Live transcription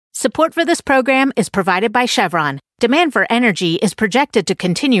Support for this program is provided by Chevron. Demand for energy is projected to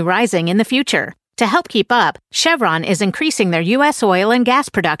continue rising in the future. To help keep up, Chevron is increasing their U.S. oil and gas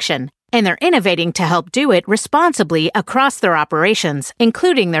production, and they're innovating to help do it responsibly across their operations,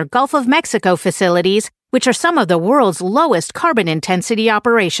 including their Gulf of Mexico facilities, which are some of the world's lowest carbon intensity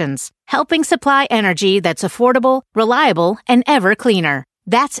operations, helping supply energy that's affordable, reliable, and ever cleaner.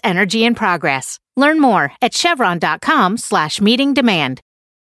 That's energy in progress. Learn more at chevron.com/meeting demand.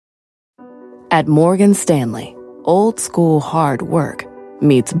 At Morgan Stanley, old school hard work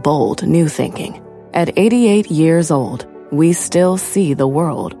meets bold new thinking. At 88 years old, we still see the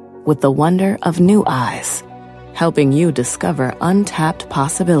world with the wonder of new eyes, helping you discover untapped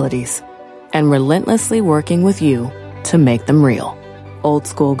possibilities and relentlessly working with you to make them real. Old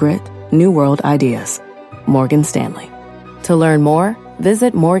school grit, new world ideas. Morgan Stanley. To learn more,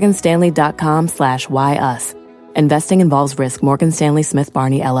 visit morganstanley.com/whyus. Investing involves risk. Morgan Stanley Smith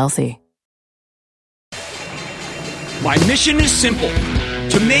Barney, LLC. My mission is simple,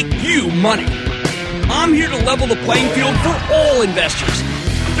 to make you money. I'm here to level the playing field for all investors.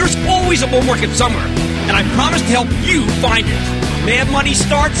 There's always a bull market somewhere, and I promise to help you find it. Mad Money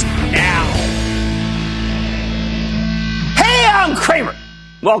starts now. Hey, I'm Cramer.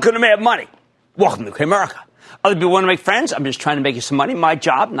 Welcome to Mad Money. Welcome to Cramerica. Other people want to make friends. I'm just trying to make you some money. My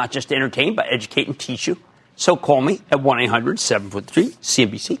job, not just to entertain, but educate and teach you. So call me at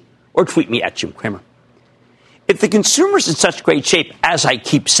 1-800-743-CNBC or tweet me at Jim Cramer. If the consumer's in such great shape, as I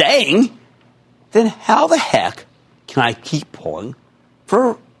keep saying, then how the heck can I keep pulling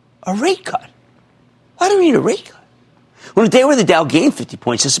for a rate cut? Why do we need a rate cut? On a day where the Dow gained 50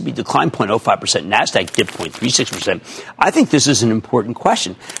 points, this would be declined 0.05%, NASDAQ dipped 0.36%. I think this is an important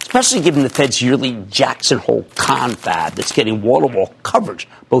question, especially given the Fed's yearly Jackson Hole confab that's getting wall-to-wall coverage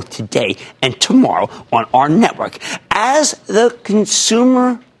both today and tomorrow on our network. As the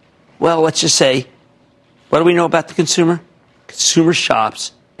consumer, well, let's just say, what do we know about the consumer? Consumer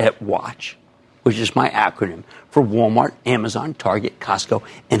shops at Watch, which is my acronym for Walmart, Amazon, Target, Costco,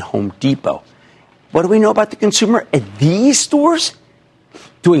 and Home Depot. What do we know about the consumer at these stores?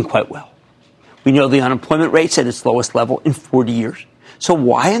 Doing quite well. We know the unemployment rate's at its lowest level in 40 years. So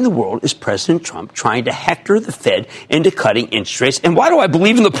why in the world is President Trump trying to hector the Fed into cutting interest rates? And why do I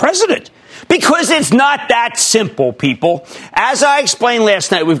believe in the president? Because it's not that simple, people. As I explained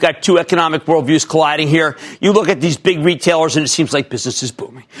last night, we've got two economic worldviews colliding here. You look at these big retailers, and it seems like business is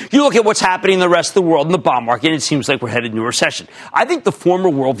booming. You look at what's happening in the rest of the world in the bond market, and it seems like we're headed into a recession. I think the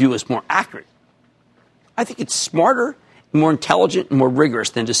former worldview is more accurate. I think it's smarter, more intelligent, and more rigorous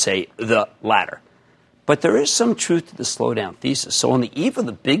than to say the latter. But there is some truth to the slowdown thesis. So on the eve of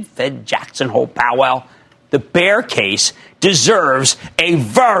the big Fed Jackson Hole powwow, the bear case deserves a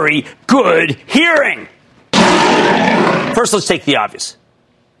very good hearing. First, let's take the obvious.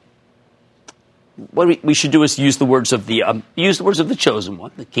 What we should do is use the words of the chosen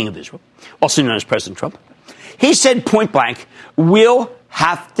one, the King of Israel, also known as President Trump. He said point blank, we'll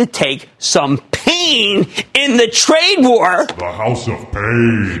have to take some pain in the trade war. The house of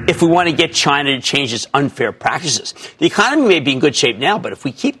pain. If we want to get China to change its unfair practices. The economy may be in good shape now, but if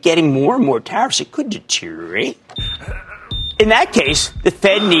we keep getting more and more tariffs, it could deteriorate. In that case, the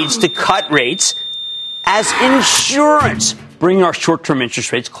Fed needs to cut rates as insurance, bringing our short-term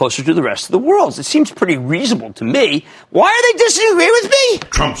interest rates closer to the rest of the world. It seems pretty reasonable to me. Why are they disagreeing with me?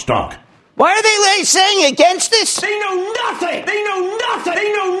 Trump stock. Why are they saying against this? They know nothing. They know nothing.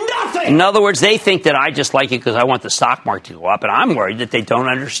 They know nothing. In other words, they think that I just like it because I want the stock market to go up, and I'm worried that they don't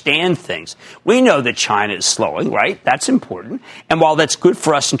understand things. We know that China is slowing, right? That's important. And while that's good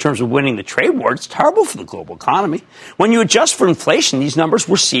for us in terms of winning the trade war, it's terrible for the global economy. When you adjust for inflation, these numbers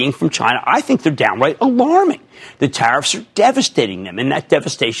we're seeing from China, I think they're downright alarming. The tariffs are devastating them, and that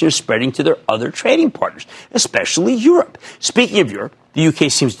devastation is spreading to their other trading partners, especially Europe. Speaking of Europe, the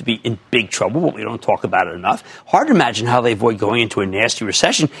UK seems to be in big trouble, but we don't talk about it enough. Hard to imagine how they avoid going into a nasty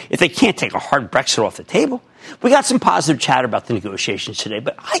recession if they can't take a hard Brexit off the table. We got some positive chatter about the negotiations today,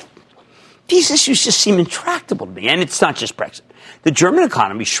 but these issues just seem intractable to me. And it's not just Brexit. The German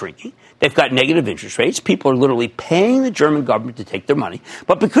economy is shrinking. They've got negative interest rates. People are literally paying the German government to take their money.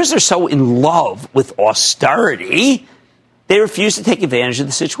 But because they're so in love with austerity, they refuse to take advantage of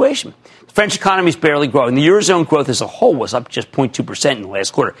the situation. The French economy is barely growing. The Eurozone growth as a whole was up just 0.2% in the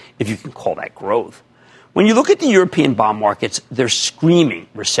last quarter, if you can call that growth. When you look at the European bond markets, they're screaming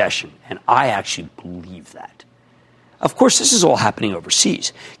recession, and I actually believe that. Of course, this is all happening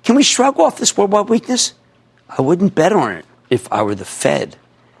overseas. Can we shrug off this worldwide weakness? I wouldn't bet on it if I were the Fed.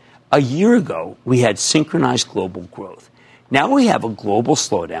 A year ago, we had synchronized global growth. Now we have a global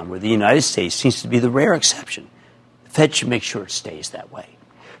slowdown where the United States seems to be the rare exception. The Fed should make sure it stays that way.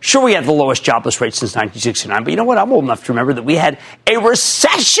 Sure, we had the lowest jobless rate since 1969, but you know what? I'm old enough to remember that we had a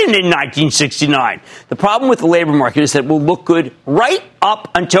recession in 1969. The problem with the labor market is that it will look good right up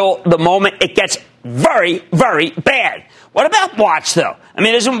until the moment it gets very, very bad. What about Watch, though? I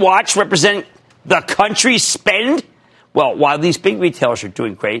mean, doesn't Watch represent the country's spend? Well, while these big retailers are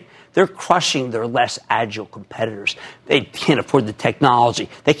doing great, they're crushing their less agile competitors. They can't afford the technology.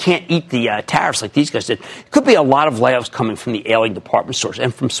 They can't eat the tariffs like these guys did. It could be a lot of layoffs coming from the ailing department stores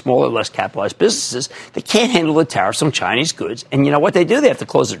and from smaller, less capitalized businesses that can't handle the tariffs on Chinese goods. And you know what they do? They have to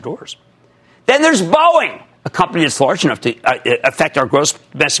close their doors. Then there's Boeing, a company that's large enough to affect our gross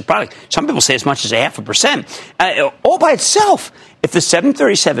domestic product. Some people say as much as 0.5%. All by itself. If the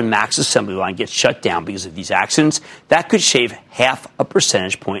 737 MAX assembly line gets shut down because of these accidents, that could shave 0.5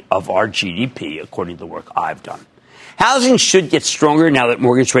 percentage point of our GDP, according to the work I've done. Housing should get stronger now that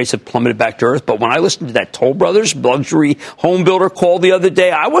mortgage rates have plummeted back to earth. But when I listened to that Toll Brothers luxury home builder call the other day,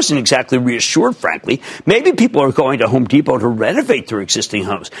 I wasn't exactly reassured, frankly. Maybe people are going to Home Depot to renovate their existing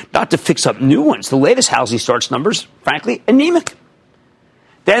homes, not to fix up new ones. The latest housing starts numbers, frankly, anemic.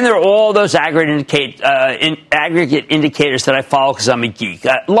 Then there are all those aggregate indicators that I follow because I'm a geek.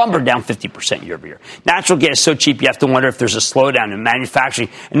 Lumber down 50% year over year. Natural gas so cheap you have to wonder if there's a slowdown in manufacturing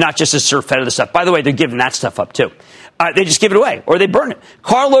and not just a surfeit of the stuff. By the way, they're giving that stuff up too. They just give it away or they burn it.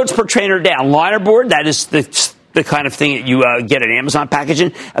 Car loads per train are down. Linerboard, that is the kind of thing that you get an Amazon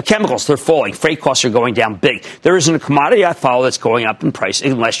packaging. Chemicals, they're falling. Freight costs are going down big. There isn't a commodity I follow that's going up in price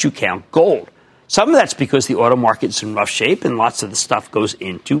unless you count gold. Some of that's because the auto market's in rough shape and lots of the stuff goes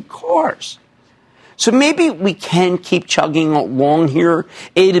into cars. So maybe we can keep chugging along here,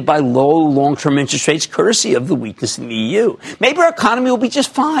 aided by low long-term interest rates, courtesy of the weakness in the EU. Maybe our economy will be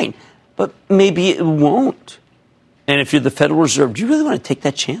just fine, but maybe it won't. And if you're the Federal Reserve, do you really want to take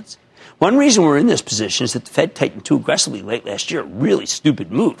that chance? One reason we're in this position is that the Fed tightened too aggressively late last year. A really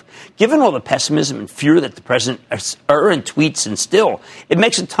stupid move. Given all the pessimism and fear that the president and tweets instill, it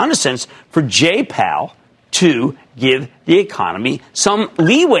makes a ton of sense for Jay Powell to give the economy some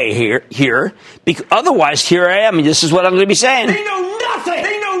leeway here. Because otherwise, here I am, and this is what I'm going to be saying. They know nothing.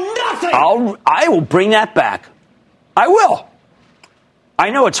 They know nothing. I will bring that back. I will. I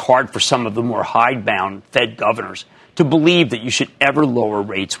know it's hard for some of the more hidebound Fed governors to believe that you should ever lower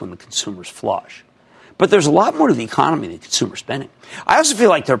rates when the consumer's flush. But there's a lot more to the economy than consumer spending. I also feel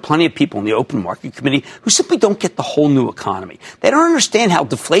like there are plenty of people in the Open Market Committee who simply don't get the whole new economy. They don't understand how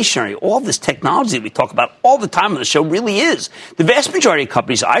deflationary all this technology that we talk about all the time on the show really is. The vast majority of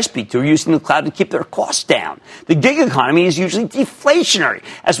companies I speak to are using the cloud to keep their costs down. The gig economy is usually deflationary.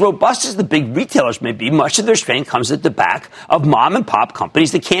 As robust as the big retailers may be, much of their strain comes at the back of mom-and-pop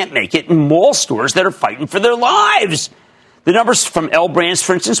companies that can't make it and mall stores that are fighting for their lives. The numbers from L Brands,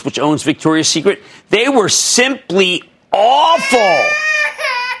 for instance, which owns Victoria's Secret, they were simply awful.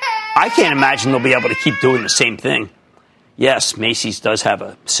 I can't imagine they'll be able to keep doing the same thing. Yes, Macy's does have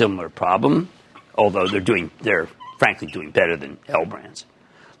a similar problem, although they're frankly doing better than L Brands.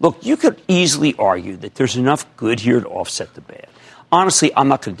 Look, you could easily argue that there's enough good here to offset the bad. Honestly, I'm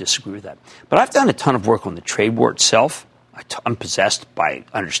not going to disagree with that. But I've done a ton of work on the trade war itself. I'm possessed by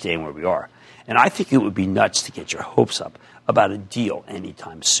understanding where we are. And I think it would be nuts to get your hopes up about a deal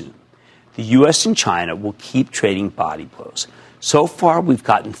anytime soon. The U.S. and China will keep trading body blows. So far, we've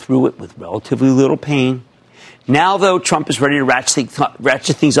gotten through it with relatively little pain. Now, though, Trump is ready to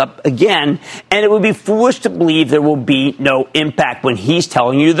ratchet things up again, and it would be foolish to believe there will be no impact when he's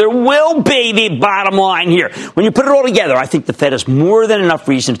telling you there will be. The bottom line here. When you put it all together, I think the Fed has more than enough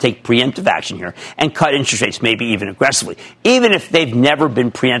reason to take preemptive action here and cut interest rates, maybe even aggressively, even if they've never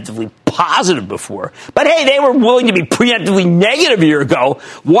been preemptively positive before. But, hey, they were willing to be preemptively negative a year ago.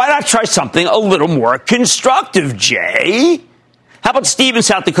 Why not try something a little more constructive, Jay? How about Steve in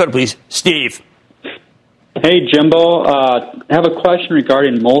South Dakota, please? Steve. Hey, Jimbo. I have a question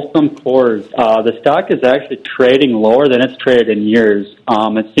regarding Molson Coors. The stock is actually trading lower than it's traded in years.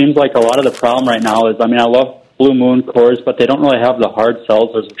 It seems like a lot of the problem right now is, I love Blue Moon Coors, but they don't really have the hard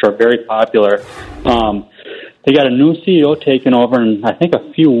seltzers, which are very popular. They got a new CEO taking over in, I think,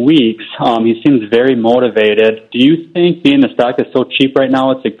 a few weeks. He seems very motivated. Do you think, being the stock is so cheap right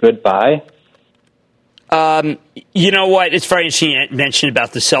now, it's a good buy? You know what? It's very interesting you mentioned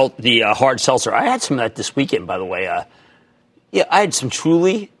about the hard seltzer. I had some of that this weekend, by the way. I had some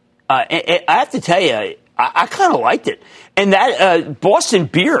Truly. I have to tell you, I kind of liked it. And that Boston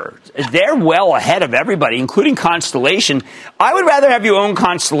Beer, they're well ahead of everybody, including Constellation. I would rather have you own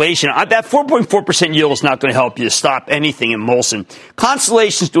Constellation. That 4.4% yield is not going to help you stop anything in Molson.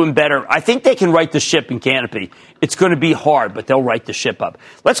 Constellation's doing better. I think they can right the ship in Canopy. It's going to be hard, but they'll right the ship up.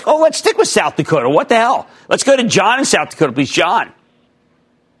 Let's stick with South Dakota. What the hell? Let's go to John in South Dakota, please. John.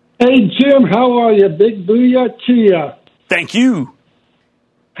 Hey, Jim, how are you? Big booyah to ya. Thank you.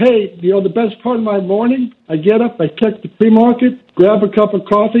 Hey, the best part of my morning, I get up, I check the pre-market, grab a cup of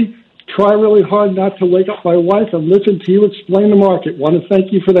coffee, try really hard not to wake up my wife, and listen to you explain the market. Want to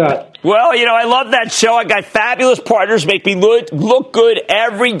thank you for that. Well, I love that show. I got fabulous partners, make me look good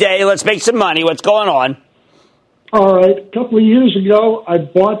every day. Let's make some money. What's going on? All right. A couple of years ago, I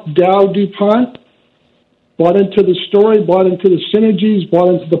bought Dow DuPont, bought into the story, bought into the synergies, bought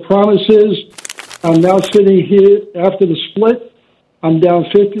into the promises. I'm now sitting here after the split. I'm down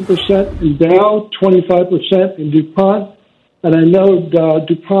 50% in Dow, 25% in DuPont, and I know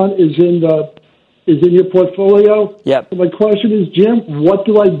DuPont is in your portfolio. Yep. So my question is, Jim, what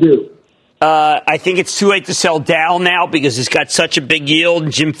do I do? I think it's too late to sell Dow now because it's got such a big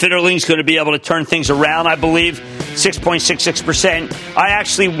yield. Jim Fitterling's going to be able to turn things around, I believe, 6.66%. I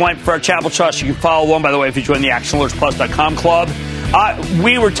actually went for a Chapel Trust. You can follow along, by the way, if you join the ActionAlertsPlus.com club.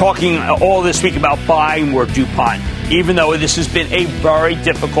 We were talking all this week about buying more DuPont, even though this has been a very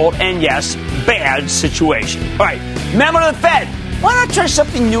difficult and, yes, bad situation. All right, memo to the Fed. Why not try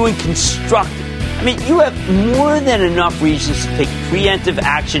something new and constructive? I mean, you have more than enough reasons to take preemptive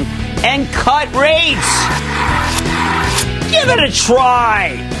action and cut rates. Give it a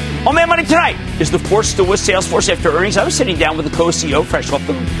try. On Mad Money tonight, is the force still with Salesforce after earnings? I was sitting down with the co-CEO fresh off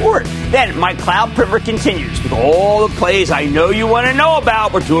the report. Then my cloud primer continues with all the plays I know you want to know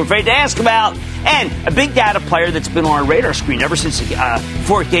about, we're too afraid to ask about, and a big data player that's been on our radar screen ever since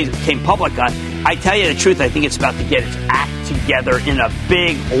before it came public. I tell you the truth, I think it's about to get its act together in a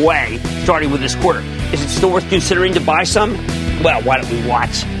big way, starting with this quarter. Is it still worth considering to buy some? Well, why don't we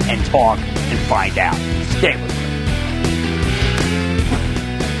watch and talk and find out? Stay with me.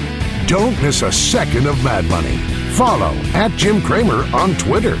 Don't miss a second of Mad Money. Follow @Jim Cramer on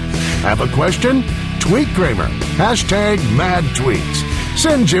Twitter. Have a question? Tweet Cramer. #MadTweets.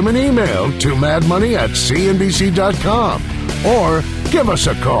 Send Jim an email to madmoney@cnbc.com or give us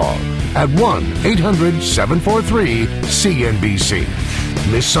a call at 1-800-743-CNBC.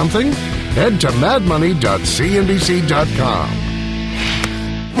 Miss something? Head to madmoney.cnbc.com.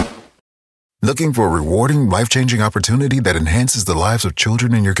 Looking for a rewarding, life-changing opportunity that enhances the lives of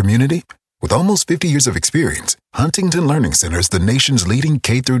children in your community? With almost 50 years of experience, Huntington Learning Center is the nation's leading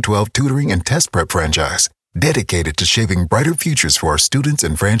K-12 tutoring and test prep franchise, dedicated to shaping brighter futures for our students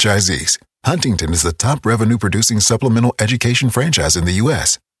and franchisees. Huntington is the top revenue-producing supplemental education franchise in the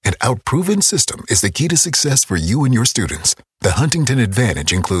U.S., and our proven system is the key to success for you and your students. The Huntington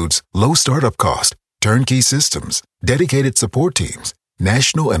Advantage includes low startup cost, turnkey systems, dedicated support teams,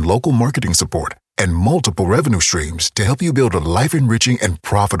 national and local marketing support, and multiple revenue streams to help you build a life-enriching and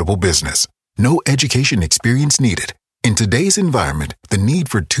profitable business. No education experience needed. In today's environment, the need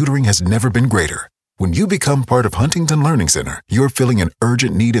for tutoring has never been greater. When you become part of Huntington Learning Center, you're filling an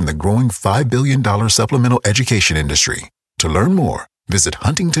urgent need in the growing $5 billion supplemental education industry. To learn more, visit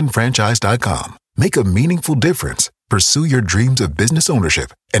huntingtonfranchise.com. Make a meaningful difference, pursue your dreams of business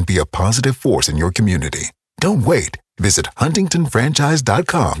ownership, and be a positive force in your community. Don't wait. Visit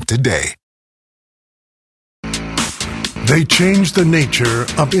huntingtonfranchise.com today. They changed the nature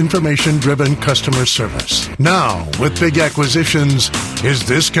of information-driven customer service. Now, with big acquisitions, is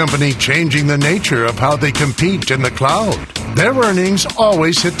this company changing the nature of how they compete in the cloud? Their earnings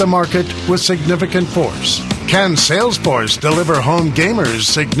always hit the market with significant force. Can Salesforce deliver home gamers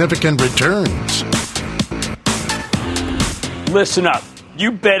significant returns? Listen up.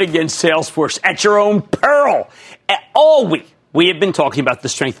 You bet against Salesforce at your own peril. All week, we have been talking about the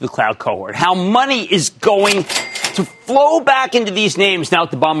strength of the cloud cohort, how money is going to flow back into these names now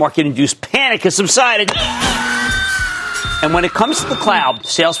that the bond market-induced panic has subsided. And when it comes to the cloud,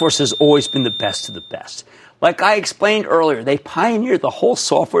 Salesforce has always been the best of the best. Like I explained earlier, they pioneered the whole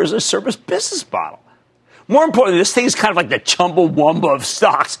software as a service business model. More importantly, this thing is kind of like the Chumbawamba of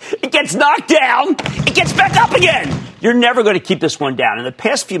stocks. It gets knocked down, it gets back up again. You're never going to keep this one down. In the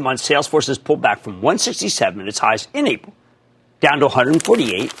past few months, Salesforce has pulled back from 167 at its highs in April, down to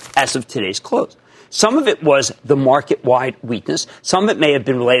 148 as of today's close. Some of it was the market-wide weakness. Some of it may have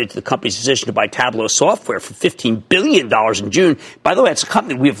been related to the company's decision to buy Tableau Software for $15 billion in June. By the way, it's a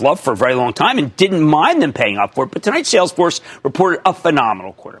company we've loved for a very long time and didn't mind them paying up for it. But tonight, Salesforce reported a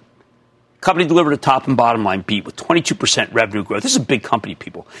phenomenal quarter. The company delivered a top and bottom line beat with 22% revenue growth. This is a big company,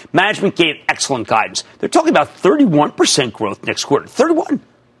 people. Management gave excellent guidance. They're talking about 31% growth next quarter. 31.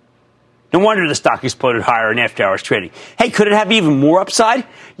 No wonder the stock exploded higher in after-hours trading. Hey, could it have even more upside?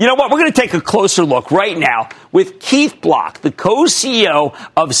 You know what? We're going to take a closer look right now with Keith Block, the co-CEO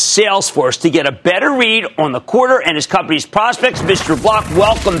of Salesforce, to get a better read on the quarter and his company's prospects. Mr. Block,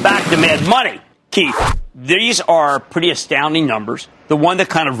 welcome back to Mad Money. Keith, these are pretty astounding numbers. the one that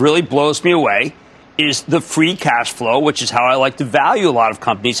kind of really blows me away is the free cash flow, which is how I like to value a lot of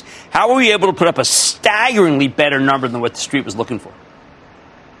companies. How are we able to put up a staggeringly better number than what the street was looking for?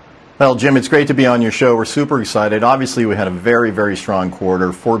 Well, Jim, it's great to be on your show. We're super excited. Obviously, we had a very, very strong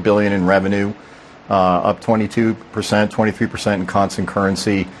quarter, $4 billion in revenue, up 22%, 23% in constant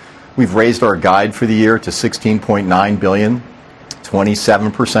currency. We've raised our guide for the year to $16.9 billion,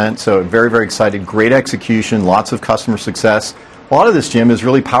 27%. So very, very excited. Great execution, lots of customer success. A lot of this, Jim, is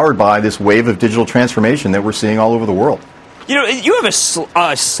really powered by this wave of digital transformation that we're seeing all over the world. You know, you have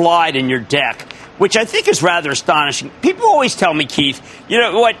a slide in your deck, which I think is rather astonishing. People always tell me, Keith, you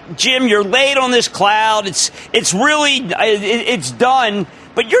know what, Jim, you're late on this cloud. It's really, it's done.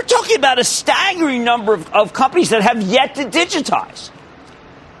 But you're talking about a staggering number of companies that have yet to digitize.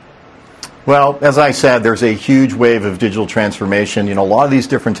 Well, as I said, there's a huge wave of digital transformation. You know, a lot of these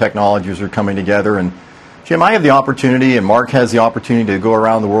different technologies are coming together. And, Jim, I have the opportunity, and Mark has the opportunity to go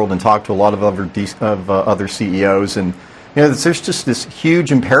around the world and talk to a lot of other CEOs. And, you know, there's just this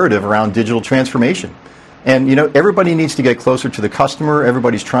huge imperative around digital transformation. And, you know, everybody needs to get closer to the customer.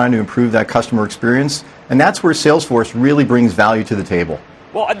 Everybody's trying to improve that customer experience. And that's where Salesforce really brings value to the table.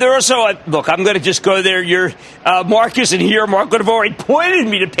 Well, there are so look, I'm going to just go there. Mark isn't here. Mark would have already pointed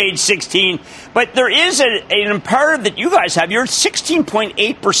me to page 16. But there is an imperative that you guys have. You're at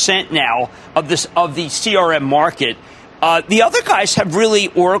 16.8% now of the CRM market. The other guys have really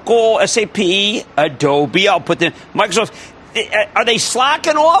Oracle, SAP, Adobe. I'll put them Microsoft. Are they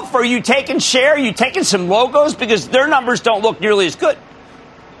slacking off? Are you taking share? Are you taking some logos because their numbers don't look nearly as good?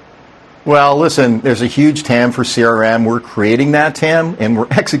 Well, listen, there's a huge TAM for CRM. We're creating that TAM, and we're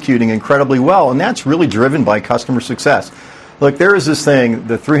executing incredibly well, and that's really driven by customer success. Look, there is this thing,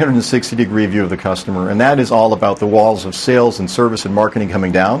 the 360-degree view of the customer, and that is all about the walls of sales and service and marketing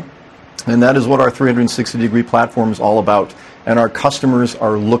coming down, and that is what our 360-degree platform is all about, and our customers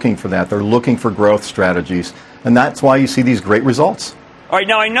are looking for that. They're looking for growth strategies, and that's why you see these great results. All right,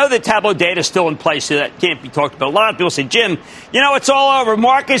 now I know that Tableau data is still in place, so that can't be talked about. A lot of people say, Jim, you know, it's all over.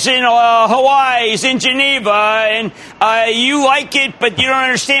 Mark is in Hawaii, he's in Geneva, and you like it, but you don't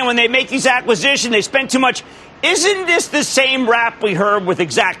understand when they make these acquisitions, they spend too much. Isn't this the same rap we heard with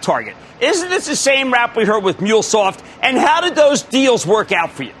ExactTarget? Isn't this the same rap we heard with MuleSoft? And how did those deals work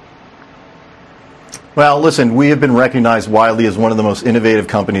out for you? Well, listen, we have been recognized widely as one of the most innovative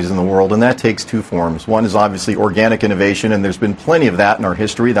companies in the world, and that takes two forms. One is obviously organic innovation, and there's been plenty of that in our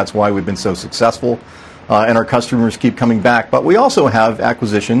history. That's why we've been so successful, and our customers keep coming back. But we also have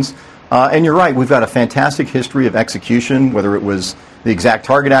acquisitions, and you're right, we've got a fantastic history of execution, whether it was the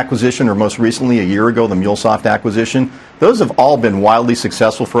ExactTarget acquisition or most recently a year ago, the MuleSoft acquisition. Those have all been wildly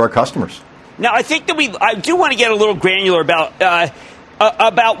successful for our customers. Now, I think that I do want to get a little granular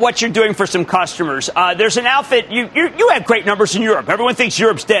about what you're doing for some customers. There's an outfit, you have great numbers in Europe. Everyone thinks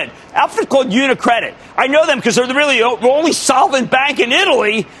Europe's dead. Outfit called Unicredit. I know them because they're really the only solvent bank in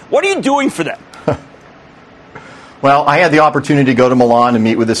Italy. What are you doing for them? Well, I had the opportunity to go to Milan and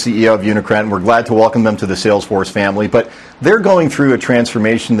meet with the CEO of Unicredit, and we're glad to welcome them to the Salesforce family. But they're going through a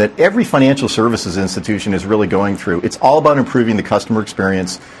transformation that every financial services institution is really going through. It's all about improving the customer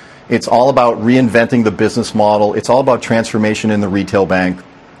experience. It's all about reinventing the business model. It's all about transformation in the retail bank.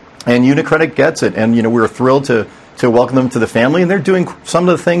 And Unicredit gets it. And, you know, we're thrilled to welcome them to the family. And they're doing some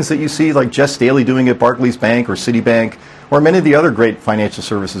of the things that you see like Jess Staley doing at Barclays Bank or Citibank or many of the other great financial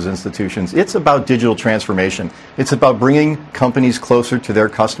services institutions. It's about digital transformation. It's about bringing companies closer to their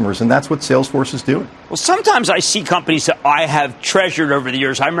customers. And that's what Salesforce is doing. Well, sometimes I see companies that I have treasured over the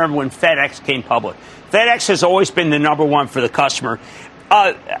years. I remember when FedEx came public. FedEx has always been the number one for the customer.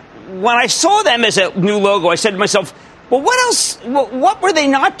 When I saw them as a new logo, I said to myself, well, what else? What were they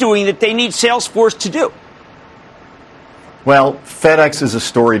not doing that they need Salesforce to do? Well, FedEx is a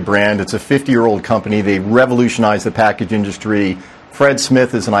storied brand. It's a 50-year-old company. They revolutionized the package industry. Fred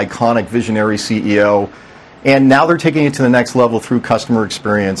Smith is an iconic visionary CEO. And now they're taking it to the next level through customer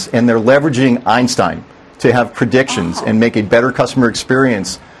experience. And they're leveraging Einstein to have predictions and make a better customer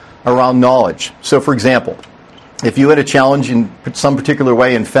experience around knowledge. So, for example, if you had a challenge in some particular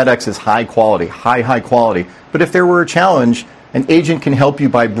way, and FedEx is high quality, high quality, but if there were a challenge, an agent can help you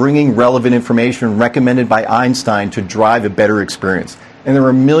by bringing relevant information recommended by Einstein to drive a better experience. And there are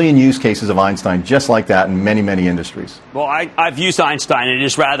a million use cases of Einstein just like that in many, many industries. Well, I've used Einstein. It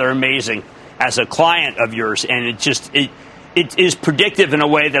is rather amazing as a client of yours, and it is predictive in a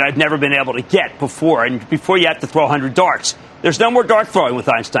way that I've never been able to get before. And before you have to throw 100 darts. There's no more dart throwing with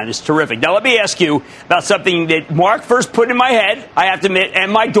Einstein. It's terrific. Now, let me ask you about something that Mark first put in my head, I have to admit,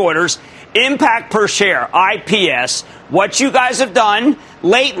 and my daughters, Impact per share, IPS, what you guys have done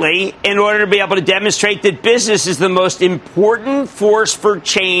lately in order to be able to demonstrate that business is the most important force for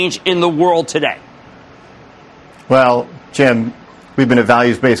change in the world today. Well, Jim, we've been a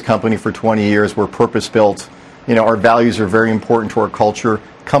values-based company for 20 years. We're purpose-built. Our values are very important to our culture.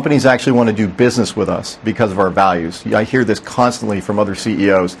 Companies actually want to do business with us because of our values. I hear this constantly from other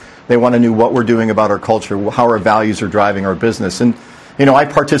CEOs. They want to know what we're doing about our culture, how our values are driving our business. And, I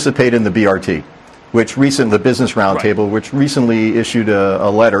participate in the BRT, the Business Roundtable, which recently issued a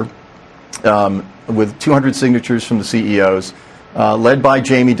letter with 200 signatures from the CEOs, led by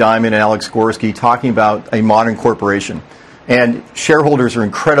Jamie Dimon and Alex Gorski, talking about a modern corporation. And shareholders are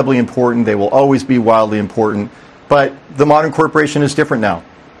incredibly important. They will always be wildly important. But the modern corporation is different now.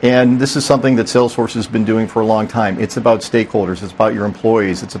 And this is something that Salesforce has been doing for a long time. It's about stakeholders. It's about your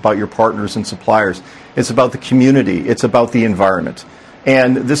employees. It's about your partners and suppliers. It's about the community. It's about the environment.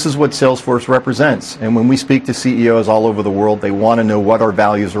 And this is what Salesforce represents. And when we speak to CEOs all over the world, they want to know what our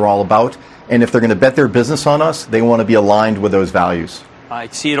values are all about. And if they're going to bet their business on us, they want to be aligned with those values. I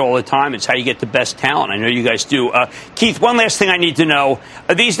see it all the time. It's how you get the best talent. I know you guys do. Keith, one last thing I need to know.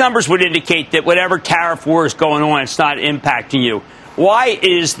 These numbers would indicate that whatever tariff war is going on, it's not impacting you. Why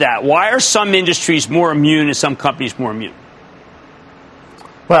is that? Why are some industries more immune and some companies more immune?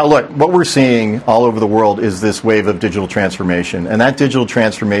 Well, look, what we're seeing all over the world is this wave of digital transformation. And that digital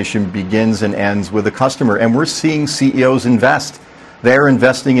transformation begins and ends with the customer. And we're seeing CEOs invest. They're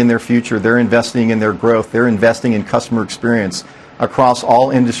investing in their future. They're investing in their growth. They're investing in customer experience across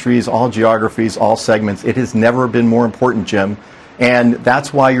all industries, all geographies, all segments. It has never been more important, Jim. And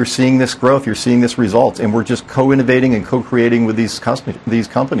that's why you're seeing this growth. You're seeing this result. And we're just co-innovating and co-creating with these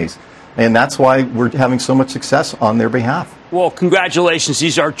companies. And that's why we're having so much success on their behalf. Well, congratulations.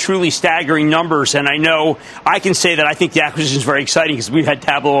 These are truly staggering numbers. And I know I can say that I think the acquisition is very exciting because we've had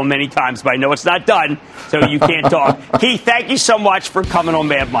Tableau many times, but I know it's not done, so you can't talk. Keith, thank you so much for coming on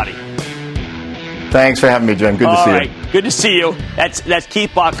Mad Money. Thanks for having me, Jim. Good to see you. Good to see you. That's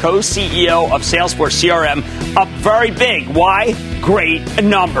Keith Block, co-CEO of Salesforce CRM, up very big. Why? Great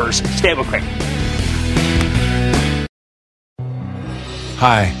numbers. Stay with Cramer.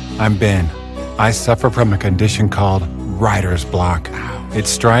 Hi, I'm Ben. I suffer from a condition called writer's block. It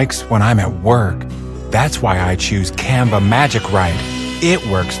strikes when I'm at work. That's why I choose Canva Magic Write. It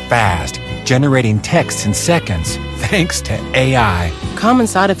works fast, generating text in seconds, thanks to AI. Common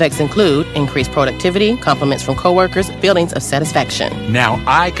side effects include increased productivity, compliments from coworkers, feelings of satisfaction. Now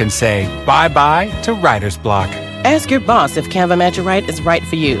I can say bye-bye to writer's block. Ask your boss if Canva Magic Write is right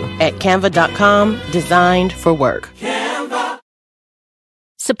for you at canva.com, designed for work. Canva.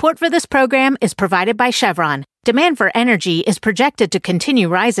 Support for this program is provided by Chevron. Demand for energy is projected to continue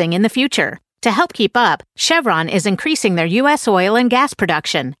rising in the future. To help keep up, Chevron is increasing their U.S. oil and gas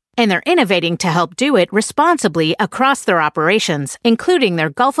production, and they're innovating to help do it responsibly across their operations, including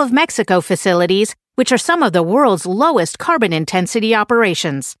their Gulf of Mexico facilities, which are some of the world's lowest carbon intensity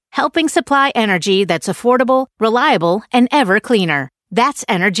operations, helping supply energy that's affordable, reliable, and ever cleaner. That's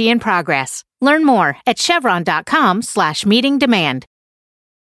energy in progress. Learn more at chevron.com/meeting demand.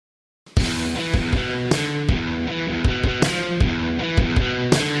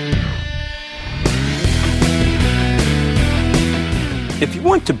 If you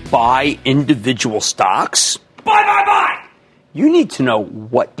want to buy individual stocks, buy, you need to know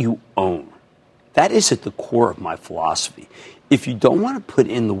what you own. That is at the core of my philosophy. If you don't want to put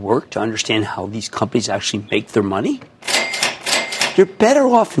in the work to understand how these companies actually make their money, you're better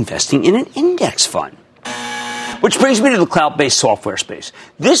off investing in an index fund. Which brings me to the cloud-based software space.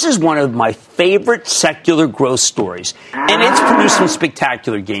 This is one of my favorite secular growth stories, and it's produced some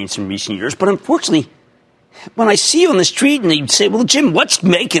spectacular gains in recent years, but unfortunately, when I see you on the street and they say, well, Jim, what's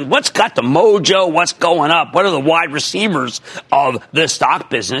got the mojo? What's going up? What are the wide receivers of the stock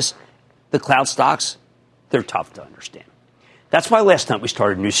business? The cloud stocks, they're tough to understand. That's why last night we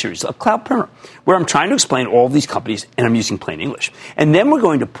started a new series of Cloud Primer, where I'm trying to explain all of these companies, and I'm using plain English. And then we're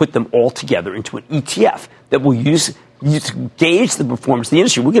going to put them all together into an ETF that we'll use to gauge the performance of the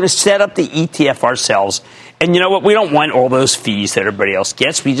industry. We're going to set up the ETF ourselves. And you know what? We don't want all those fees that everybody else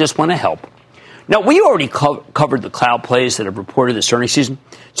gets. We just want to help. Now, we already covered the cloud plays that have reported this earnings season.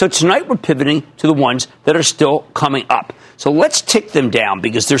 So tonight we're pivoting to the ones that are still coming up. So let's tick them down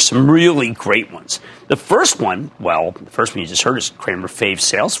because there's some really great ones. The first one you just heard is Cramer fave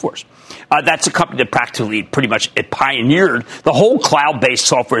Salesforce. That's a company that practically pretty much it pioneered the whole cloud-based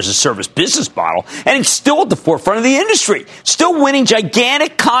software as a service business model, and it's still at the forefront of the industry, still winning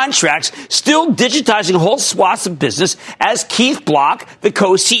gigantic contracts, still digitizing whole swaths of business, as Keith Block, the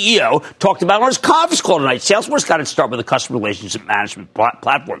co-CEO, talked about on his conference call tonight. Salesforce got its start with a customer relationship management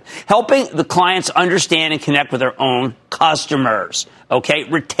platform, helping the clients understand and connect with their own customers. Okay,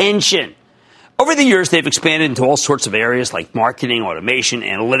 retention. Over the years, they've expanded into all sorts of areas like marketing, automation,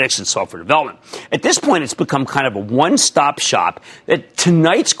 analytics, and software development. At this point, it's become kind of a one-stop shop that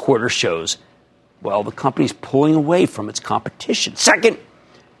tonight's quarter shows, well, the company's pulling away from its competition. Second,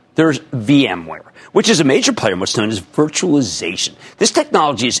 there's VMware, which is a major player in what's known as virtualization. This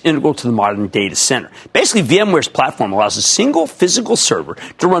technology is integral to the modern data center. Basically, VMware's platform allows a single physical server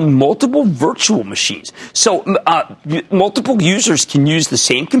to run multiple virtual machines. So multiple users can use the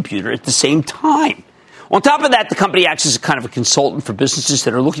same computer at the same time. On top of that, the company acts as a kind of a consultant for businesses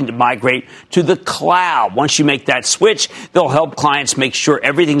that are looking to migrate to the cloud. Once you make that switch, they'll help clients make sure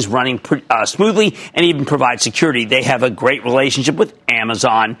everything's running smoothly and even provide security. They have a great relationship with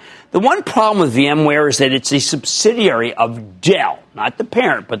Amazon. The one problem with VMware is that it's a subsidiary of Dell, not the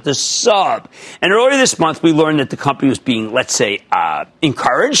parent, but the sub. And earlier this month, we learned that the company was being, let's say,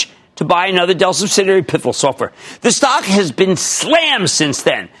 encouraged to buy another Dell subsidiary, Pivotal Software. The stock has been slammed since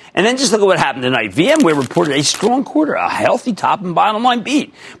then. And then just look at what happened tonight. VMware reported a strong quarter, a healthy top and bottom line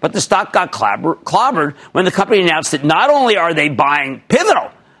beat. But the stock got clobbered when the company announced that not only are they buying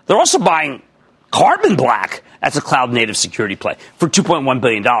Pivotal, they're also buying Carbon Black. That's a cloud-native security play for $2.1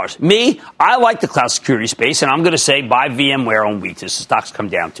 billion. Me, I like the cloud security space, and I'm going to say buy VMware on weakness. The stock's come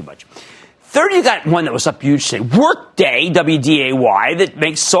down too much. Third, you got one that was up huge today. Workday, WDAY, that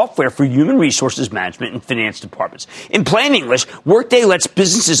makes software for human resources management and finance departments. In plain English, Workday lets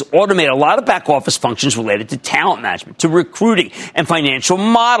businesses automate a lot of back-office functions related to talent management, to recruiting and financial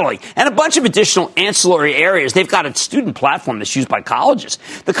modeling, and a bunch of additional ancillary areas. They've got a student platform that's used by colleges.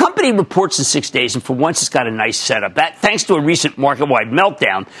 The company reports in 6 days, and for once, it's got a nice setup. That, thanks to a recent market-wide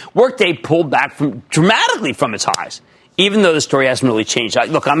meltdown, Workday pulled back dramatically from its highs. Even though the story hasn't really changed.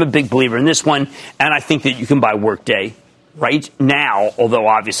 Look, I'm a big believer in this one, and I think that you can buy Workday right now, although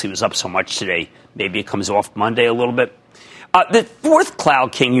obviously it was up so much today. Maybe it comes off Monday a little bit. The fourth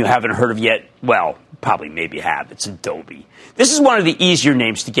cloud king you haven't heard of yet, well, probably maybe you have. It's Adobe. This is one of the easier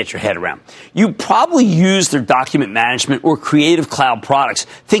names to get your head around. You probably use their document management or creative cloud products.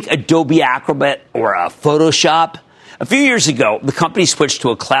 Think Adobe Acrobat or Photoshop. A few years ago, the company switched to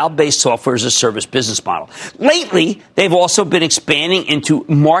a cloud-based software as a service business model. Lately, they've also been expanding into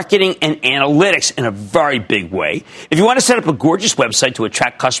marketing and analytics in a very big way. If you want to set up a gorgeous website to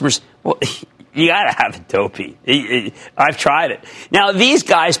attract customers, well, you got to have Adobe. I've tried it. Now, these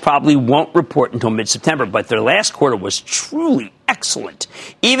guys probably won't report until mid-September, but their last quarter was truly excellent,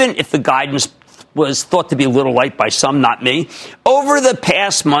 even if the guidance was thought to be a little light by some, not me. Over the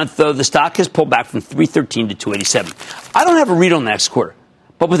past month, though, the stock has pulled back from 313 to 287. I don't have a read on next quarter,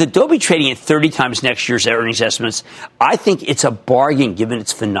 but with Adobe trading at 30 times next year's earnings estimates, I think it's a bargain given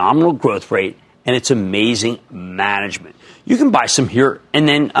its phenomenal growth rate and its amazing management. You can buy some here and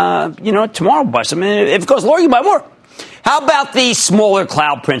then, tomorrow buy some. And if it goes lower, you buy more. How about the smaller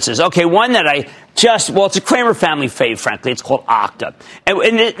cloud princes? Okay, one that it's a Cramer family fave, frankly. It's called Okta.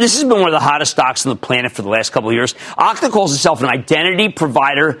 And this has been one of the hottest stocks on the planet for the last couple of years. Okta calls itself an independent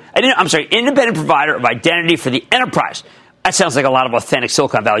provider of identity for the enterprise. That sounds like a lot of authentic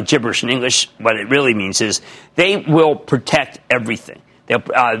Silicon Valley gibberish in English. What it really means is they will protect everything.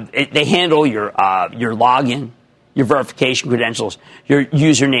 They handle your login, your verification credentials, your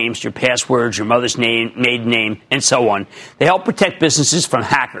usernames, your passwords, your mother's name, maiden name, and so on. They help protect businesses from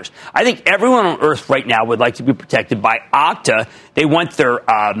hackers. I think everyone on Earth right now would like to be protected by Okta. They want they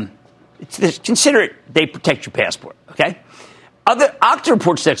protect your passport, okay? Okta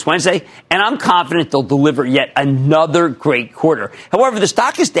reports next Wednesday, and I'm confident they'll deliver yet another great quarter. However, the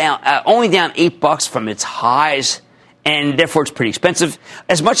stock is only down $8 from its highs, and therefore it's pretty expensive.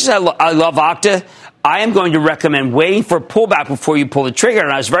 As much as I love Okta, I am going to recommend waiting for a pullback before you pull the trigger.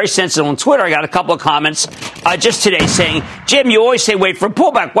 And I was very sensitive on Twitter. I got a couple of comments just today saying, Jim, you always say wait for a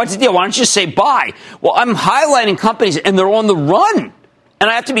pullback. What's the deal? Why don't you just say buy? Well, I'm highlighting companies, and they're on the run.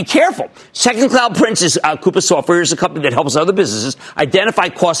 And I have to be careful. Second Cloud Prince is Coupa Software is a company that helps other businesses identify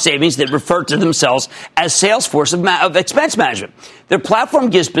cost savings that refer to themselves as Salesforce of expense management. Their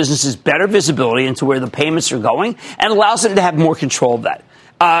platform gives businesses better visibility into where the payments are going and allows them to have more control of that.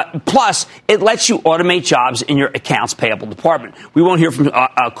 Plus, it lets you automate jobs in your accounts payable department. We won't hear from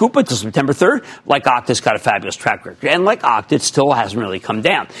Coupa until September 3rd. Like Okta's got a fabulous track record. And like Okta, it still hasn't really come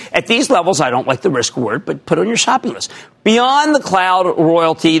down. At these levels, I don't like the risk reward, but put it on your shopping list. Beyond the cloud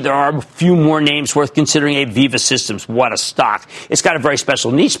royalty, there are a few more names worth considering. Veeva Systems, what a stock. It's got a very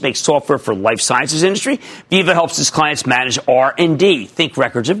special niche, makes software for life sciences industry. Veeva helps its clients manage R&D. Think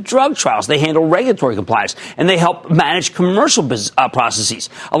records of drug trials. They handle regulatory compliance, and they help manage commercial processes.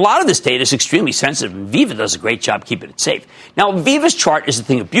 A lot of this data is extremely sensitive, and Veeva does a great job keeping it safe. Now, Veeva's chart is a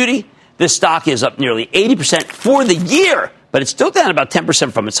thing of beauty. This stock is up nearly 80% for the year, but it's still down about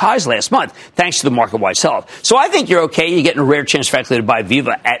 10% from its highs last month, thanks to the market-wide sell-off. So I think you're okay. You're getting a rare chance, frankly, to buy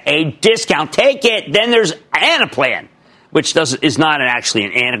Veeva at a discount. Take it. Then there's Anaplan, which is not actually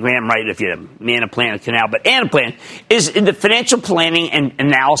an anagram, right, if you have Anaplan, a canal, but Anaplan is in the financial planning and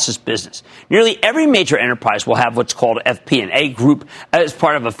analysis business. Nearly every major enterprise will have what's called FP&A group as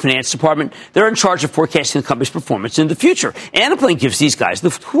part of a finance department. They're in charge of forecasting the company's performance in the future. Anaplan gives these guys the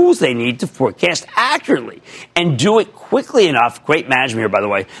tools they need to forecast accurately and do it quickly enough, great management here, by the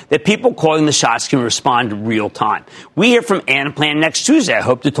way, that people calling the shots can respond in real time. We hear from Anaplan next Tuesday. I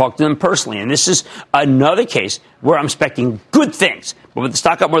hope to talk to them personally, and this is another case where I'm expecting good things. But with the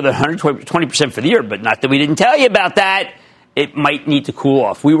stock up more than 120% for the year, but not that we didn't tell you about that, it might need to cool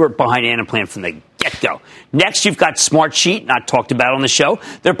off. We were behind Anaplan from the get-go. Next, you've got Smartsheet, not talked about on the show.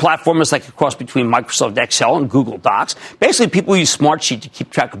 Their platform is like a cross between Microsoft Excel and Google Docs. Basically, people use Smartsheet to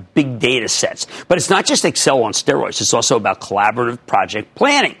keep track of big data sets. But it's not just Excel on steroids. It's also about collaborative project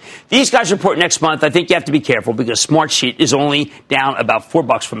planning. These guys report next month. I think you have to be careful because Smartsheet is only down about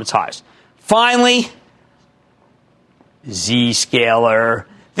 $4 from its highs. Finally, Zscaler.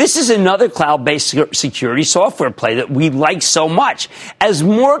 This is another cloud-based security software play that we like so much. As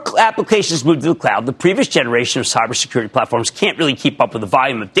more applications move to the cloud, the previous generation of cybersecurity platforms can't really keep up with the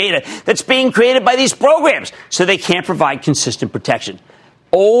volume of data that's being created by these programs, so they can't provide consistent protection.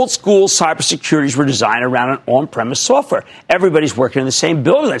 Old school cybersecurities were designed around an on-premise software. Everybody's working in the same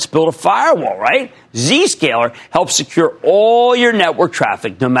building. Let's build a firewall, right? Zscaler helps secure all your network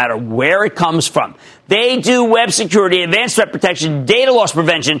traffic, no matter where it comes from. They do web security, advanced threat protection, data loss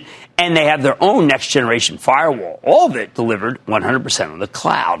prevention, and they have their own next-generation firewall. All of it delivered 100% on the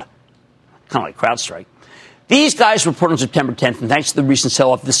cloud. Kind of like CrowdStrike. These guys report on September 10th, and thanks to the recent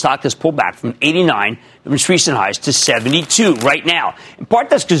sell-off, the stock has pulled back from 89, from its recent highs, to 72 right now. In part,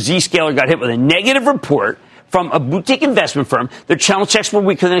 that's because Zscaler got hit with a negative report from a boutique investment firm. Their channel checks were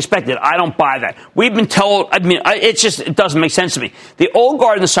weaker than expected. I don't buy that. We've been told, it doesn't make sense to me. The old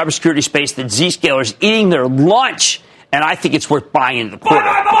guard in the cybersecurity space that Zscaler is eating their lunch, and I think it's worth buying into the quarter.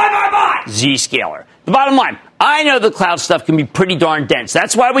 Buy! Zscaler. The bottom line, I know the cloud stuff can be pretty darn dense.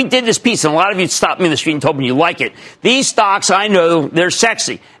 That's why we did this piece, and a lot of you stopped me in the street and told me you like it. These stocks, I know, they're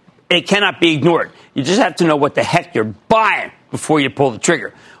sexy. It cannot be ignored. You just have to know what the heck you're buying before you pull the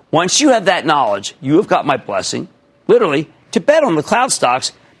trigger. Once you have that knowledge, you have got my blessing, literally, to bet on the cloud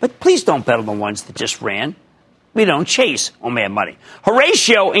stocks, but please don't bet on the ones that just ran. We don't chase on Mad Money.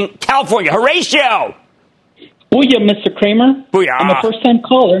 Horatio in California. Horatio! Booyah, Mr. Cramer. Booyah. I'm a first-time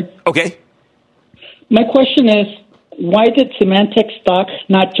caller. Okay. My question is, why did Symantec stock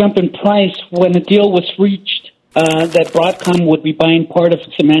not jump in price when a deal was reached that Broadcom would be buying part of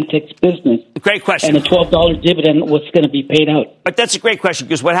Symantec's business? Great question. And a $12 dividend was going to be paid out. But that's a great question,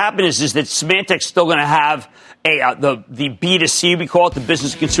 because what happened is that Symantec's still going to have the B2C, we call it, the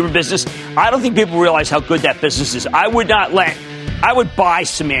business-to-consumer business. I don't think people realize how good that business is. I would buy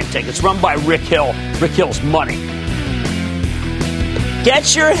Symantec. It's run by Rick Hill. Rick Hill's money.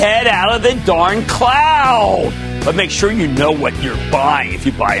 Get your head out of the darn cloud. But make sure you know what you're buying if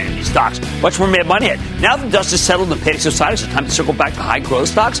you buy any of these stocks. Much more Mad Money ahead. Now that the dust has settled and the panic subsides, it's time to circle back to high-growth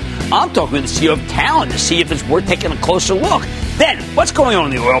stocks. I'm talking with the CEO of Talon to see if it's worth taking a closer look. Then, what's going on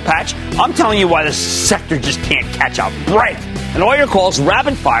in the oil patch? I'm telling you why this sector just can't catch a break. And all your calls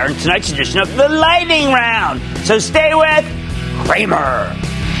rapid fire in tonight's edition of the Lightning Round. So stay with Cramer.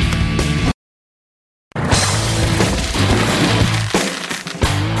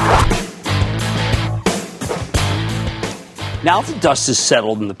 Now that the dust has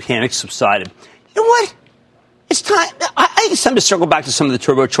settled and the panic subsided, you know what? It's time. I think it's time to circle back to some of the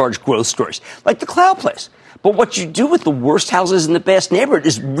turbocharged growth stories, like the cloud plays. But what you do with the worst houses in the best neighborhood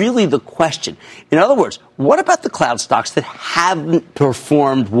is really the question. In other words, what about the cloud stocks that haven't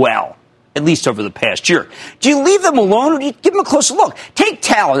performed well? at least over the past year. Do you leave them alone or do you give them a closer look? Take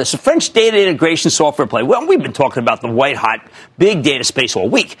Talon, it's a French data integration software play. Well, we've been talking about the white-hot big data space all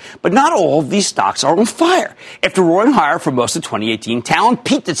week, but not all of these stocks are on fire. After roaring higher for most of 2018, Talon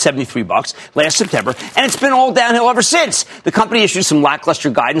peaked at $73 last September, and it's been all downhill ever since. The company issued some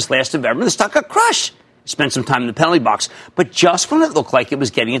lackluster guidance last November, and the stock got crushed. Spent some time in the penalty box, but just when it looked like it was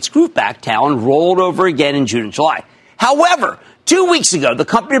getting its groove back, Talon rolled over again in June and July. However, 2 weeks ago, the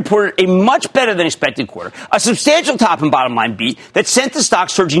company reported a much better than expected quarter, a substantial top and bottom line beat that sent the stock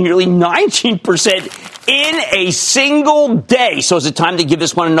surging nearly 19% in a single day. So is it time to give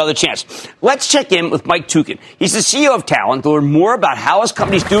this one another chance? Let's check in with Mike Tukin. He's the CEO of Talon to learn more about how his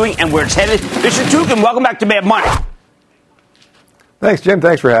company's doing and where it's headed. Mr. Tukin, welcome back to Mad Money. Thanks, Jim.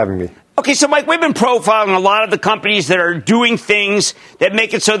 Thanks for having me. Okay, so Mike, we've been profiling a lot of the companies that are doing things that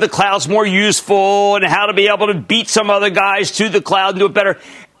make it so the cloud's more useful and how to be able to beat some other guys to the cloud and do it better.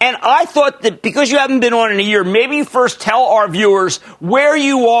 And I thought that because you haven't been on in a year, maybe you first tell our viewers where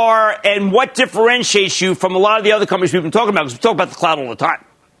you are and what differentiates you from a lot of the other companies we've been talking about, because we talk about the cloud all the time.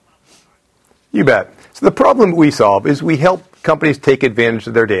 You bet. So the problem we solve is we help companies take advantage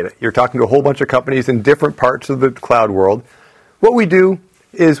of their data. You're talking to a whole bunch of companies in different parts of the cloud world. What we do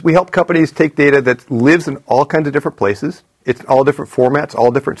is we help companies take data that lives in all kinds of different places. It's in all different formats, all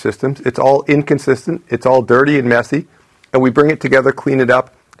different systems. It's all inconsistent. It's all dirty and messy. And we bring it together, clean it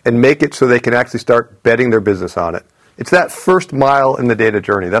up, and make it so they can actually start betting their business on it. It's that first mile in the data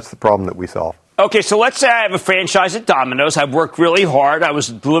journey. That's the problem that we solve. Okay, so let's say I have a franchise at Domino's. I've worked really hard. I was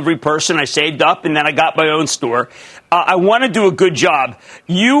a delivery person. I saved up, and then I got my own store. I want to do a good job.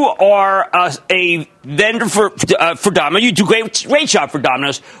 You are a vendor for Domino's. You do great job for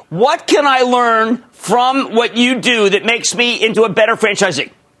Domino's. What can I learn from what you do that makes me into a better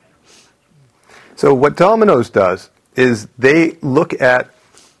franchisee? So what Domino's does is they look at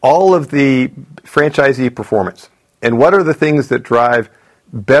all of the franchisee performance and what are the things that drive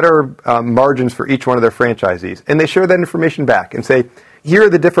better margins for each one of their franchisees. And they share that information back and say, here are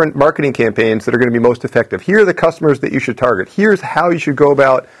the different marketing campaigns that are going to be most effective. Here are the customers that you should target. Here's how you should go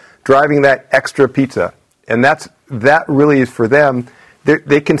about driving that extra pizza. And that really is for them.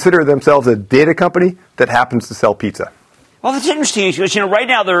 They consider themselves a data company that happens to sell pizza. Well, that's interesting because, right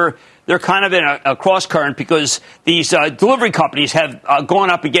now they're kind of in a cross current because these delivery companies have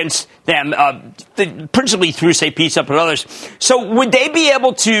gone up against them, principally through, say, Pizza Hut and others. So would they be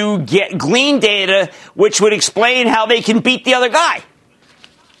able to glean data which would explain how they can beat the other guy?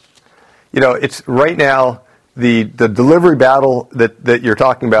 It's right now the delivery battle that you're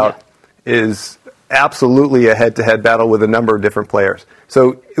talking about is absolutely a head-to-head battle with a number of different players.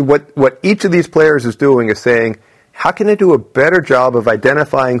 So what each of these players is doing is saying, how can I do a better job of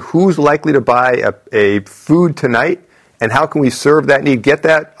identifying who's likely to buy a food tonight, and how can we serve that need, get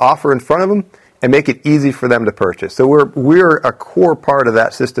that offer in front of them, and make it easy for them to purchase? So we're a core part of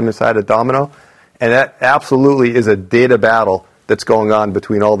that system inside of Domino, and that absolutely is a data battle that's going on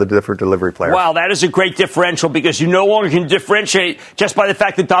between all the different delivery players. Wow, that is a great differential because you no longer can differentiate just by the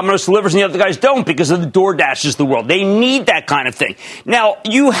fact that Domino's delivers and the other guys don't because of the DoorDashes of the world. They need that kind of thing. Now,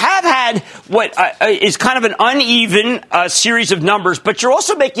 you have had what is kind of an uneven series of numbers, but you're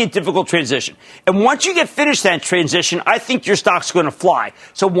also making a difficult transition. And once you get finished that transition, I think your stock's going to fly.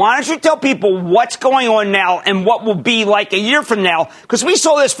 So why don't you tell people what's going on now and what will be like a year from now? Because we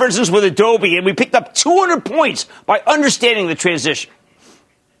saw this, for instance, with Adobe, and we picked up 200 points by understanding the transition.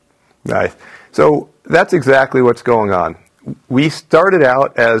 Nice. So that's exactly what's going on. We started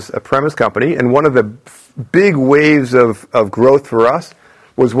out as a premise company, and one of the big waves of growth for us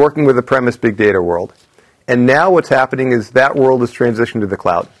was working with the premise big data world. And now what's happening is that world is transitioning to the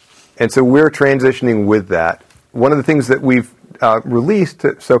cloud. And so we're transitioning with that. One of the things that we've released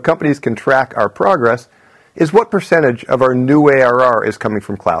so companies can track our progress is what percentage of our new ARR is coming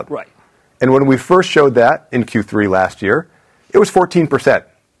from cloud. Right. And when we first showed that in Q3 last year, it was 14%.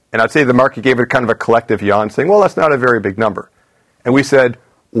 And I'd say the market gave it kind of a collective yawn, saying, well, that's not a very big number. And we said,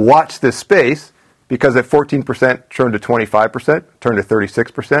 watch this space, because at 14% turned to 25%, turned to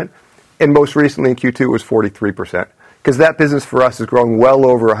 36%, and most recently in Q2 it was 43%. Because that business for us is growing well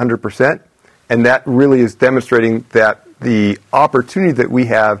over 100%, and that really is demonstrating that the opportunity that we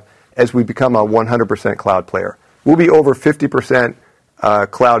have as we become a 100% cloud player. We'll be over 50%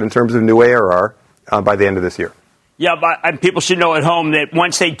 cloud in terms of new ARR by the end of this year. Yeah, but people should know at home that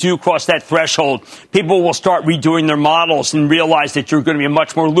once they do cross that threshold, people will start redoing their models and realize that you're going to be a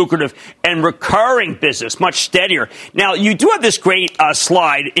much more lucrative and recurring business, much steadier. Now, you do have this great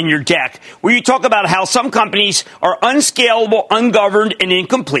slide in your deck where you talk about how some companies are unscalable, ungoverned, and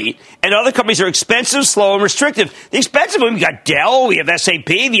incomplete, and other companies are expensive, slow, and restrictive. The expensive, we've got Dell, we have SAP.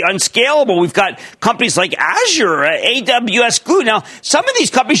 The unscalable, we've got companies like Azure, AWS Glue. Now, some of these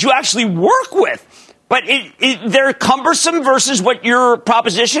companies you actually work with. But they're cumbersome versus what your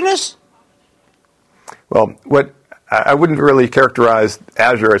proposition is? Well, I wouldn't really characterize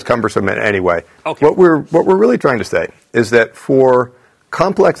Azure as cumbersome in any way. Okay. What we're really trying to say is that for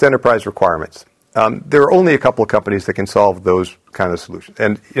complex enterprise requirements, there are only a couple of companies that can solve those kind of solutions.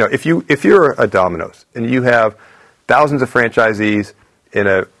 And if you're a Domino's and you have thousands of franchisees in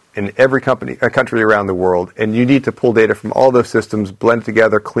every country around the world, and you need to pull data from all those systems, blend it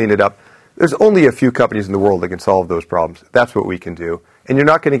together, clean it up. There's only a few companies in the world that can solve those problems. That's what we can do. And you're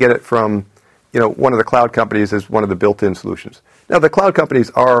not going to get it from, one of the cloud companies as one of the built-in solutions. Now, the cloud companies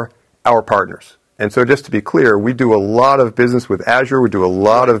are our partners. And so just to be clear, we do a lot of business with Azure. We do a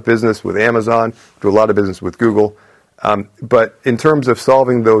lot of business with Amazon. We do a lot of business with Google. But in terms of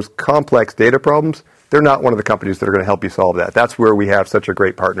solving those complex data problems, they're not one of the companies that are going to help you solve that. That's where we have such a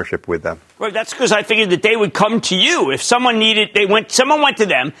great partnership with them. Right, that's because I figured that they would come to you. If someone someone went to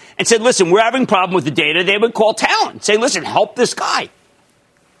them and said, listen, we're having a problem with the data, they would call Talent. Say, listen, help this guy.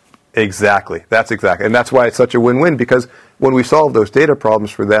 Exactly. And that's why it's such a win-win, because when we solve those data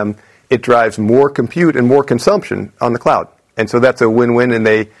problems for them, it drives more compute and more consumption on the cloud. And so that's a win-win, and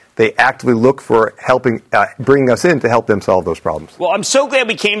they actively look for helping, bringing us in to help them solve those problems. Well, I'm so glad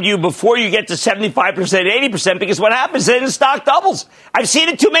we came to you before you get to 75%, 80%, because what happens then is stock doubles. I've seen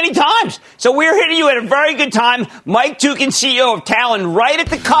it too many times. So we're hitting you at a very good time. Mike Tukin, CEO of Talon, right at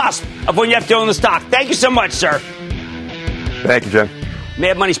the cusp of when you have to own the stock. Thank you so much, sir. Thank you, Jim.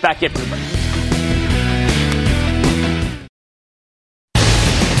 Mad Money's back after the break.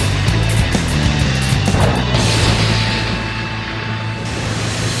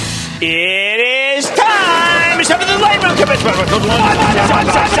 It is time! It's time for the lightning round.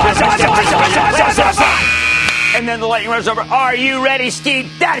 And then the lightning round is over. Are you ready,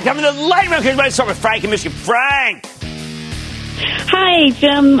 Steve? Time for the lightning round. Let's start with Frank in Michigan. Frank! Hi,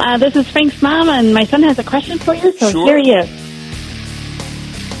 Jim. This is Frank's mom, and my son has a question for you, so sure. Here he is.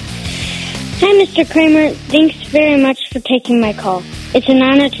 Hi, Mr. Cramer. Thanks very much for taking my call. It's an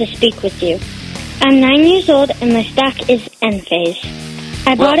honor to speak with you. I'm 9 years old, and my stock is Enphase.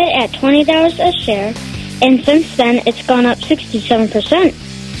 I bought it at $20 a share, and since then it's gone up 67%.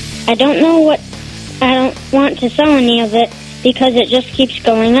 I don't want to sell any of it because it just keeps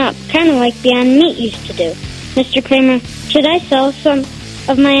going up, kind of like Beyond Meat used to do. Mr. Cramer, should I sell some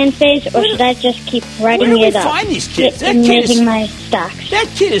of my Enphase, or should I just keep writing it up? Where do we find these kids? And making my stocks? That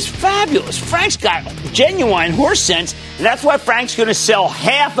kid is fabulous. Frank's got genuine horse sense, and that's why Frank's going to sell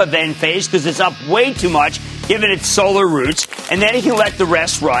half of Enphase because it's up way too much, given its solar roots, and then he can let the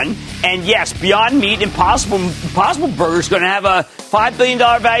rest run. And yes, Beyond Meat, Impossible Burger is going to have a $5 billion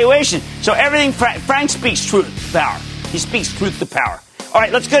valuation. So everything, Frank speaks truth to power. He speaks truth to power. All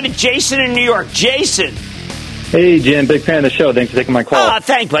right, let's go to Jason in New York. Jason. Hey, Jim, big fan of the show. Thanks for taking my call.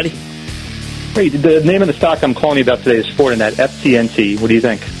 Thanks, buddy. Hey, the name of the stock I'm calling you about today is Fortinet, FTNT. What do you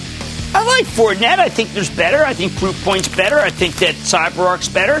think? I like Fortinet. I think there's better. I think Proofpoint's better. I think that CyberArk's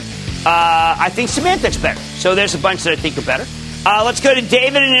better. I think Symantec's better. So there's a bunch that I think are better. Let's go to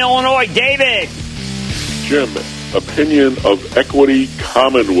David in Illinois. David. Jim, opinion of Equity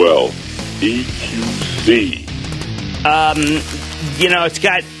Commonwealth, EQC.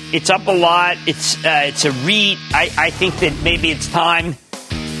 It's up a lot. It's a REIT. I think that maybe it's time.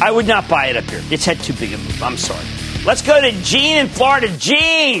 I would not buy it up here. It's had too big a move. I'm sorry. Let's go to Gene in Florida.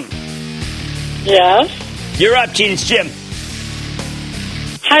 Gene. Yes? You're up, Gene. It's Jim.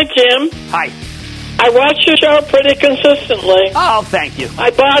 Hi, Jim. Hi. I watch your show pretty consistently. Oh, thank you.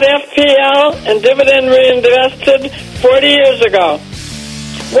 I bought FPL and dividend reinvested 40 years ago.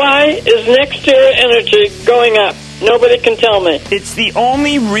 Why is next year energy going up? Nobody can tell me. It's the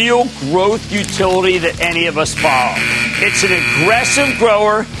only real growth utility that any of us follow. It's an aggressive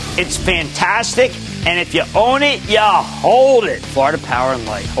grower. It's fantastic. And if you own it, you hold it. Florida Power and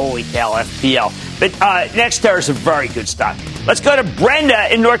Light. Holy cow, FPL. But Nextera is a very good stock. Let's go to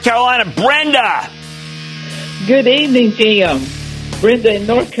Brenda in North Carolina. Brenda. Good evening, Jim. Brenda in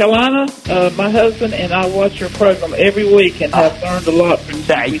North Carolina. My husband and I watch your program every week and have learned a lot from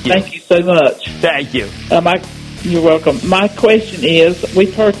you. Thank you so much. Thank you. You're welcome. My question is,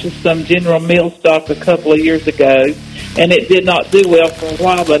 we purchased some General Mills stock a couple of years ago, and it did not do well for a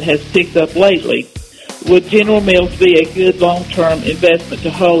while, but has picked up lately. would General Mills be a good long-term investment to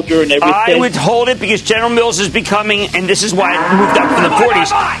hold during a recession? I would hold it because General Mills is becoming, and this is why it moved up from the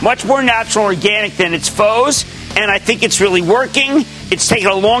 40s, much more natural and organic than its foes, and I think it's really working. It's taken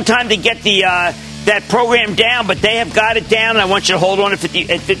a long time to get that program down, but they have got it down, and I want you to hold on at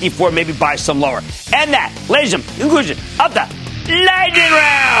 54, maybe buy some lower. And that, ladies and gentlemen, conclusion of the Lightning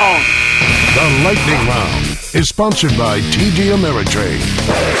Round. The Lightning Round is sponsored by TD Ameritrade.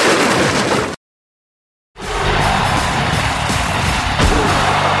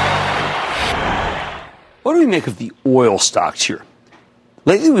 What do we make of the oil stocks here?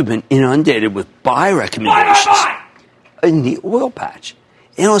 Lately, we've been inundated with buy recommendations in the oil patch.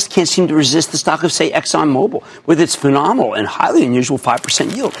 Analysts can't seem to resist the stock of, say, ExxonMobil, with its phenomenal and highly unusual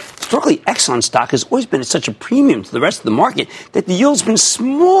 5% yield. Historically, Exxon stock has always been at such a premium to the rest of the market that the yield's been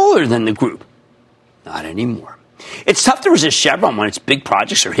smaller than the group. Not anymore. It's tough to resist Chevron when its big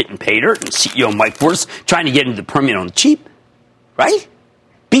projects are hitting pay dirt and CEO Mike Wirth trying to get into the Permian on the cheap, right?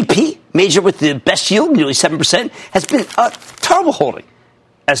 BP, major with the best yield, nearly 7%, has been a terrible holding,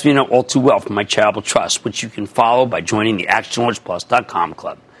 as we know all too well from my charitable trust, which you can follow by joining the ActionAlertsPlus.com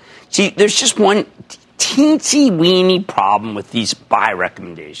club. See, there's just one teensy-weeny problem with these buy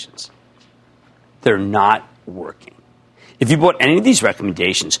recommendations. They're not working. If you bought any of these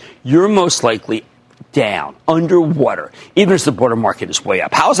recommendations, you're most likely down, underwater, even as the broader market is way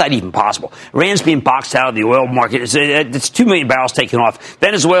up. How is that even possible? Iran's being boxed out of the oil market. It's 2 million barrels taken off.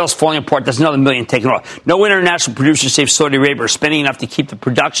 Venezuela's falling apart. There's another million taken off. No international producers save Saudi Arabia are spending enough to keep the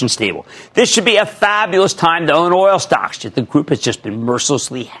production stable. This should be a fabulous time to own oil stocks, yet the group has just been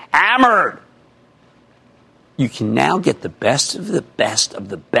mercilessly hammered. You can now get the best of the best of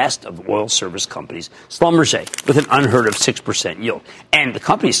the best of oil service companies, Schlumberger, with an unheard of 6% yield. And the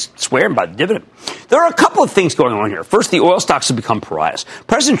company's swearing by the dividend. There are a couple of things going on here. First, the oil stocks have become pariahs.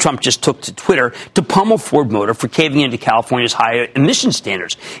 President Trump just took to Twitter to pummel Ford Motor for caving into California's high emission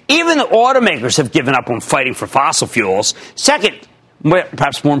standards. Even the automakers have given up on fighting for fossil fuels. Second,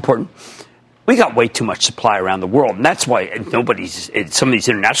 perhaps more important, we got way too much supply around the world, and that's why some of these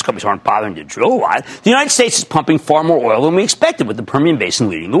international companies aren't bothering to drill a lot. The United States is pumping far more oil than we expected, with the Permian Basin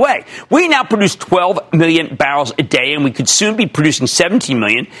leading the way. We now produce 12 million barrels a day, and we could soon be producing 17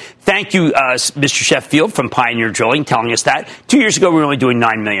 million. Thank you, Mr. Sheffield from Pioneer Drilling, telling us that. 2 years ago, we were only doing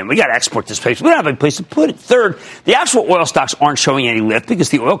 9 million. We got to export this place. We don't have a place to put it. Third, the actual oil stocks aren't showing any lift because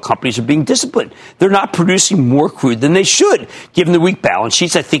the oil companies are being disciplined. They're not producing more crude than they should. Given the weak balance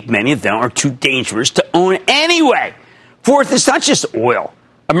sheets, I think many of them are too dangerous to own anyway. Fourth, it's not just oil.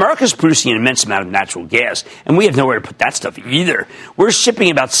 America's producing an immense amount of natural gas, and we have nowhere to put that stuff either. We're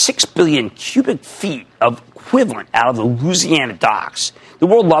shipping about 6 billion cubic feet of equivalent out of the Louisiana docks. The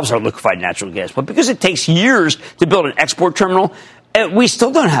world loves our liquefied natural gas, but because it takes years to build an export terminal, we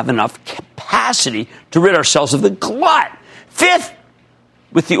still don't have enough capacity to rid ourselves of the glut. Fifth,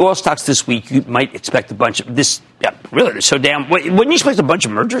 with the oil stocks this week, you might expect a bunch of this. Yeah, really, they're so damn. Wouldn't you expect a bunch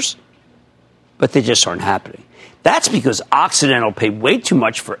of mergers? But they just aren't happening. That's because Occidental paid way too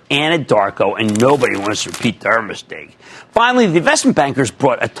much for Anadarko, and nobody wants to repeat their mistake. Finally, the investment bankers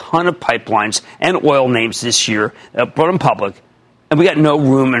brought a ton of pipelines and oil names this year, brought them public, and we got no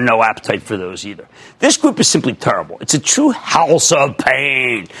room and no appetite for those either. This group is simply terrible. It's a true house of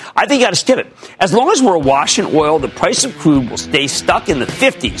pain. I think you got to skip it. As long as we're awash in oil, the price of crude will stay stuck in the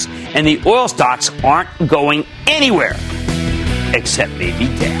 50s, and the oil stocks aren't going anywhere, except maybe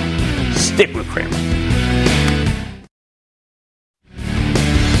down. Stick with Cramer.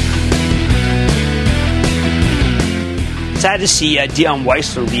 Sad to see Dion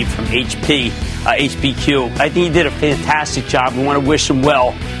Weisler leave from HBQ. I think he did a fantastic job. We want to wish him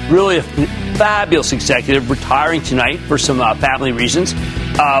well. Really a fabulous executive, retiring tonight for some family reasons.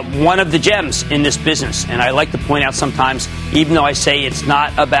 One of the gems in this business. And I like to point out sometimes, even though I say it's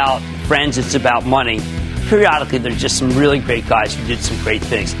not about friends, it's about money, periodically there's just some really great guys who did some great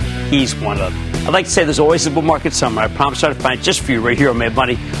things. He's one of them. I'd like to say there's always a bull market somewhere. I promise I'll find it just for you right here on Mad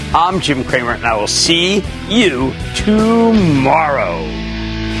Money. I'm Jim Cramer, and I will see you tomorrow.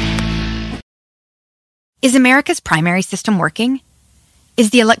 Is America's primary system working? Is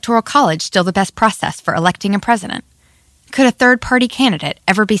the Electoral College still the best process for electing a president? Could a third-party candidate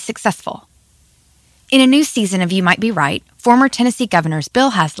ever be successful? In a new season of You Might Be Right, former Tennessee governors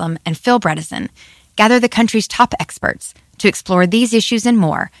Bill Haslam and Phil Bredesen gather the country's top experts to explore these issues and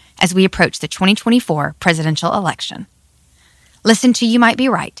more as we approach the 2024 presidential election. Listen to You Might Be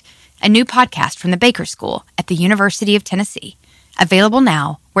Right, a new podcast from the Baker School at the University of Tennessee, available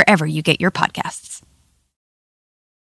now wherever you get your podcasts.